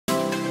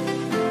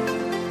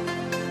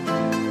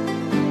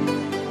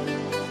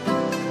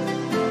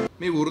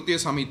මේ වෘත්තීය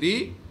සමිති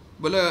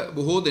වල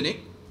බොහෝ දෙනෙක්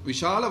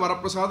විශාල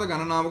වරප්‍රසාද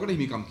ගණනාවකට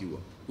හිමිකම්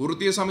කිව්වා.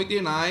 වෘත්තීය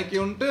සමිතියේ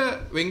නායකයන්ට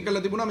වෙන් කළ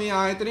තිබුණා මේ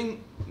ආයතනෙන්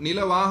නිල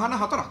වාහන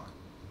 4ක්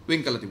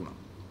වෙන් කළ තිබුණා.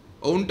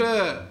 ඔවුන්ට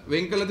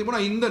වෙන් කළ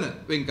තිබුණා ඉන්ධන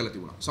වෙන් කළ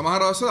තිබුණා.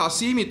 සමහර අවස්ථා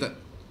අසීමිත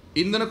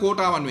ඉන්ධන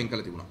කෝටාවන් වෙන්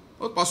කළ තිබුණා.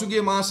 ඔත්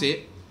පසුගිය මාසේ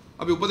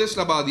අපි උපදෙස්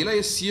ලබා දීලා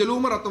ඒ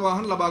සියලුම රථ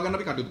වාහන ලබා ගන්න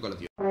අපි කටයුතු කළා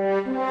තියෙනවා.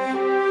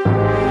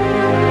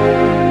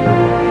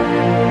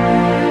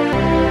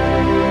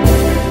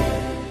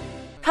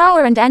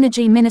 Power and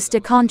Energy Minister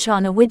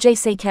Kanchana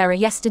Wijesekera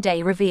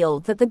yesterday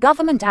revealed that the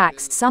government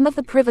axed some of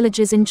the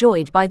privileges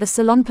enjoyed by the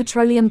Ceylon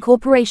Petroleum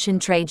Corporation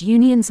trade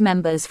unions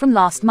members from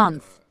last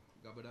month.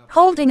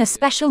 Holding a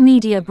special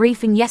media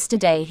briefing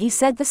yesterday, he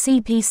said the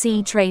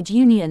CPC trade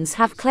unions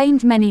have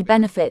claimed many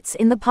benefits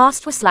in the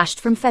past were slashed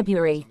from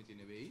February.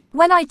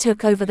 When I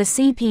took over the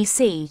CPC,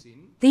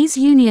 these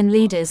union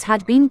leaders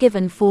had been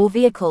given 4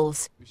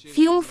 vehicles,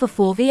 fuel for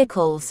 4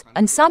 vehicles,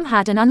 and some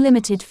had an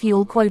unlimited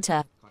fuel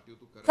quota.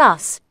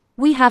 Thus,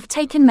 we have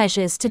taken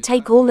measures to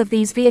take all of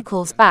these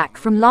vehicles back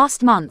from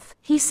last month,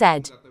 he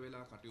said.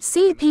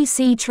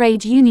 CPC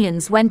trade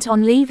unions went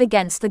on leave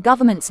against the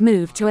government's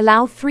move to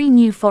allow 3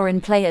 new foreign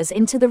players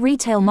into the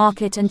retail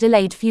market and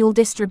delayed fuel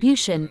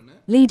distribution,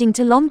 leading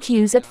to long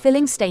queues at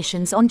filling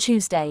stations on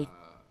Tuesday.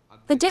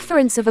 The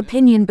difference of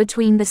opinion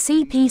between the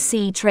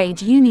CPC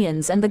trade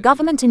unions and the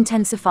government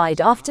intensified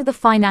after the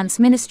Finance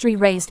Ministry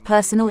raised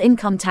personal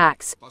income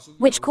tax,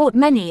 which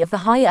caught many of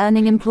the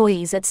high-earning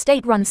employees at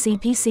state-run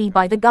CPC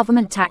by the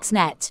government tax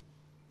net.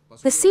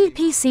 The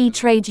CPC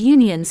trade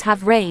unions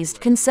have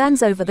raised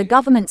concerns over the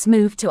government's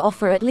move to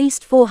offer at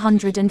least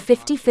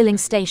 450 filling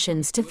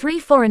stations to 3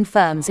 foreign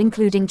firms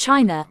including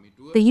China,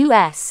 the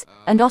US,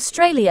 and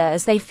Australia,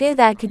 as they fear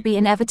there could be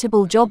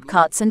inevitable job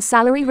cuts and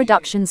salary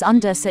reductions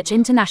under such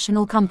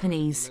international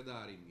companies.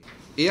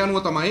 ඒ අනුව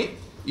තමයි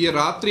ඊ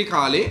රාත්‍රී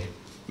කාලේ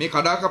මේ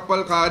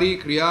කඩාකප්පල්කාරී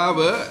ක්‍රියාව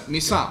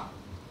නිසා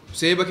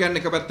සේවකයන්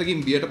එක පැත්තකින්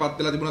බියටපත්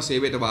වෙලා තිබුණා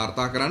සේවයට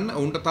වාර්තා කරන්න.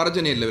 උන්ට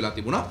තර්ජනය එල්ල වෙලා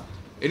තිබුණා.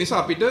 ඒ නිසා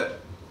අපිට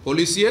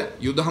පොලිසිය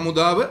යුද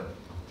හමුදාව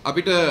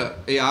අපිට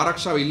ඒ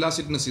ආරක්ෂාව ඉල්ලා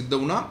සිටින සිද්ධ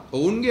වුණා.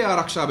 ඔවුන්ගේ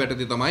ආරක්ෂාව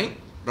යටතේ තමයි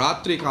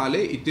රාත්‍රී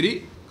කාලේ ඉතිරි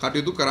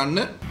කටයුතු කරන්න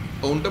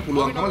ඔවුන්ට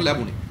පුළුවන්කම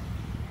ලැබුණේ.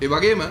 ඒ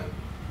වගේම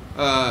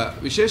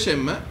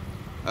විශේෂයෙන්ම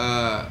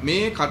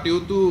මේ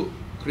කටයුතු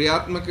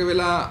ක්‍රියාත්මක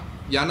වෙලා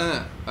යන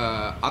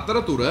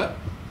අතරතුර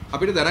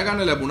අපිට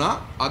දැනගන්න ලැබුණා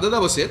අද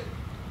දවසේත්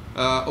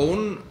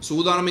ඔවුන්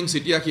සූදානමින්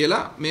සිටියා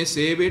කියලා මේ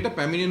සේවයට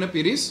පැමිණෙන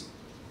පිරිස්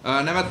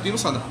නැවැත්වීම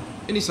සඳහා.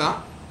 ඒ නිසා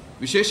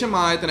විශේෂම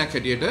ආයතනයක්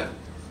හැටියට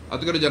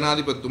අතිගරු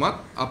ජනාධිපතිතුමත්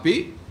අපි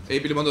ඒ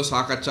පිළිබඳව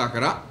සාකච්ඡා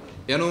කරා.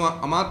 යනුව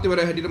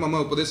අමාත්‍යවරයා හැටියට මම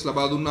උපදෙස්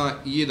ලබා දුන්නා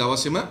ඊයේ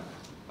දවසේම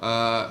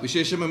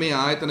විශේෂම මේ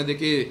ආයතන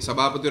දෙකේ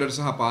සභාපතිවරයාට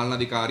සහ පාලන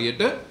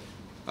අධිකාරියට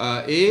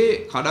ඒ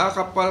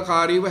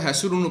කඩාකප්පල්කාරීව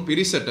හැසිරුණු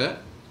පිරිසට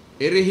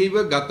එරෙහිව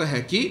ගත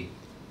හැකි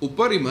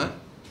උපරිම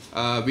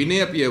විනය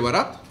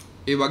පියවරත්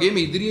ඒ වගේම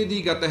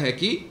ඉදිරියේදී ගත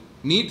හැකි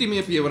නීතිමය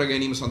පියවර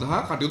ගැනීම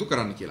සඳහා කටයුතු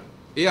කරන්න කියලා.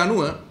 ඒ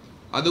අනුව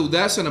අද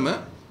උදෑසනම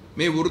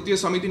මේ වෘත්තීය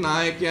සමිති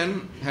නායකයන්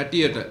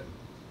හැටියට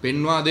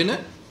පෙන්වා දෙන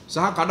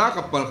සහ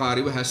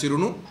කඩාකප්පල්කාරීව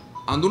හැසිරුණු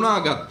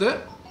අඳුනාගත්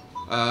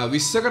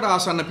 20කට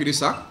ආසන්න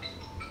පිරිසක්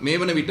මේ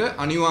වන විට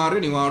අනිවාර්ය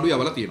නිවාඩු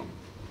යවලා තියෙනවා.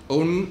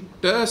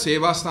 ඔවුන්ට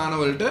සේවා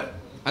ස්ථානවලට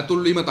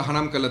ඇතුල් වීම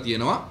තහනම් කරලා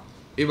තියෙනවා.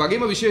 ඒ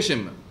වගේම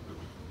විශේෂයෙන්ම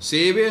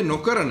සේවය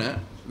නොකරන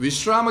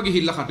විශ්‍රාම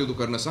ගිහිල්ලා කටයුතු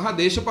කරන සහ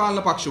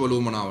දේශපාලන පක්ෂවල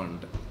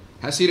උමනාවන්ට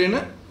හැසිරෙන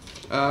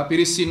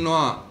පිරිස්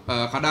ඉන්නවා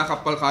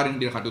කඩාකප්පල්කාරීන්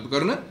විදිහට කටයුතු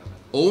කරන.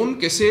 ඔවුන්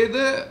කෙසේද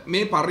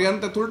මේ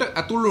පර්යන්ත තුළට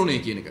ඇතුල්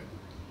වුණේ කියන එක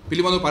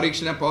පිළිබඳව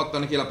පරීක්ෂණයක්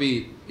පවත්වන්න කියලා අපි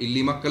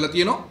ඉල්ලීමක් කළා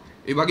තියෙනවා.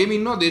 ඒ වගේම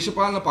ඉන්නවා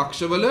දේශපාලන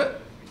පක්ෂවල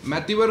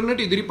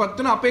මැතිවරණයට ඉදිරිපත්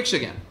වෙන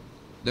අපේක්ෂකයන්.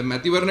 දැන්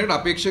මැතිවරණයට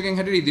අපේක්ෂකයන්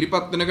හැටියට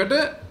ඉදිරිපත් වෙනකොට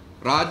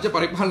රාජ්‍ය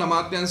පරිපාලන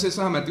අමාත්‍යාංශය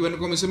සහ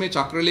මැතිවරණ කොමිසමේ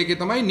චක්‍රලේඛය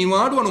තමයි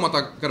නිවාඩු අනුමත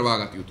කරවා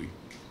ගත යුතුයි.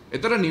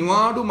 ඒතර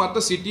නිවාඩු මත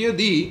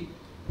සිටියේදී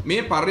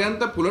මේ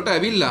පර්යන්ත පුලට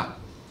ඇවිල්ලා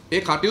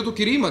ඒ කටයුතු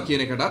කිරීම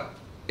කියන එකටත්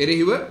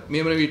එරෙහිව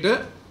මේ වන විට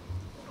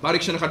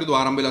පරීක්ෂණ කටයුතු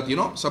ආරම්භ වෙලා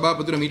තියෙනවා.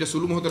 සභාපතිතුමා මීට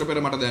සුළු මොහොතකට පෙර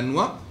මට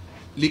දැන්නුවා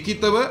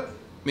ලිඛිතව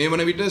මේ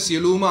වන විට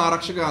සියලුම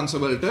ආරක්ෂක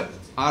අංශවලට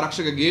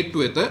ආරක්ෂක ගේට්ටු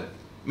වෙත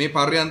මේ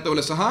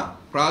පර්යන්තවල සහ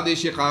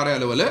ප්‍රාදේශීය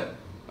කාර්යාලවල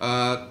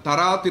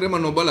තරාතිරම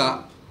නොබලා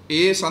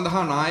ඒ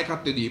සඳහා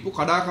නායකත්වය දීපු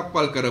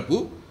කඩාකප්පල් කරපු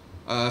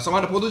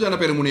සමහර පොදු ජන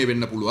පෙරමුණේ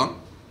වෙන්න පුළුවන්.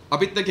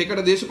 අපිත් එක්ක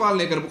එකට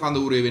දේශපාලනය කරපු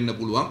කඳවුරේ වෙන්න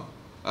පුළුවන්.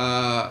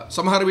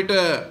 සමහර විට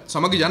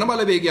සමගි ජන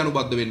බලවේගය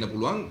අනුබද්ධ වෙන්න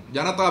පුළුවන්.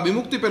 ජනතා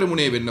විමුක්ති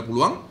පෙරමුණේ වෙන්න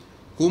පුළුවන්.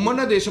 කුමන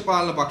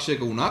දේශපාලන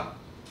පක්ෂයක වුණත්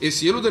ඒ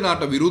සියලු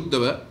දෙනාට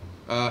විරුද්ධව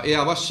ඒ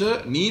අවශ්‍ය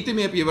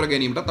නීතිමය පියවර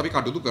ගැනීමටත් අපි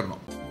කටයුතු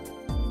කරනවා.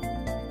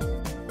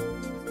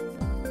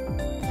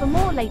 For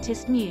more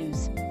latest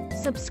news,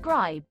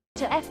 subscribe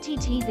to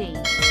FTTV.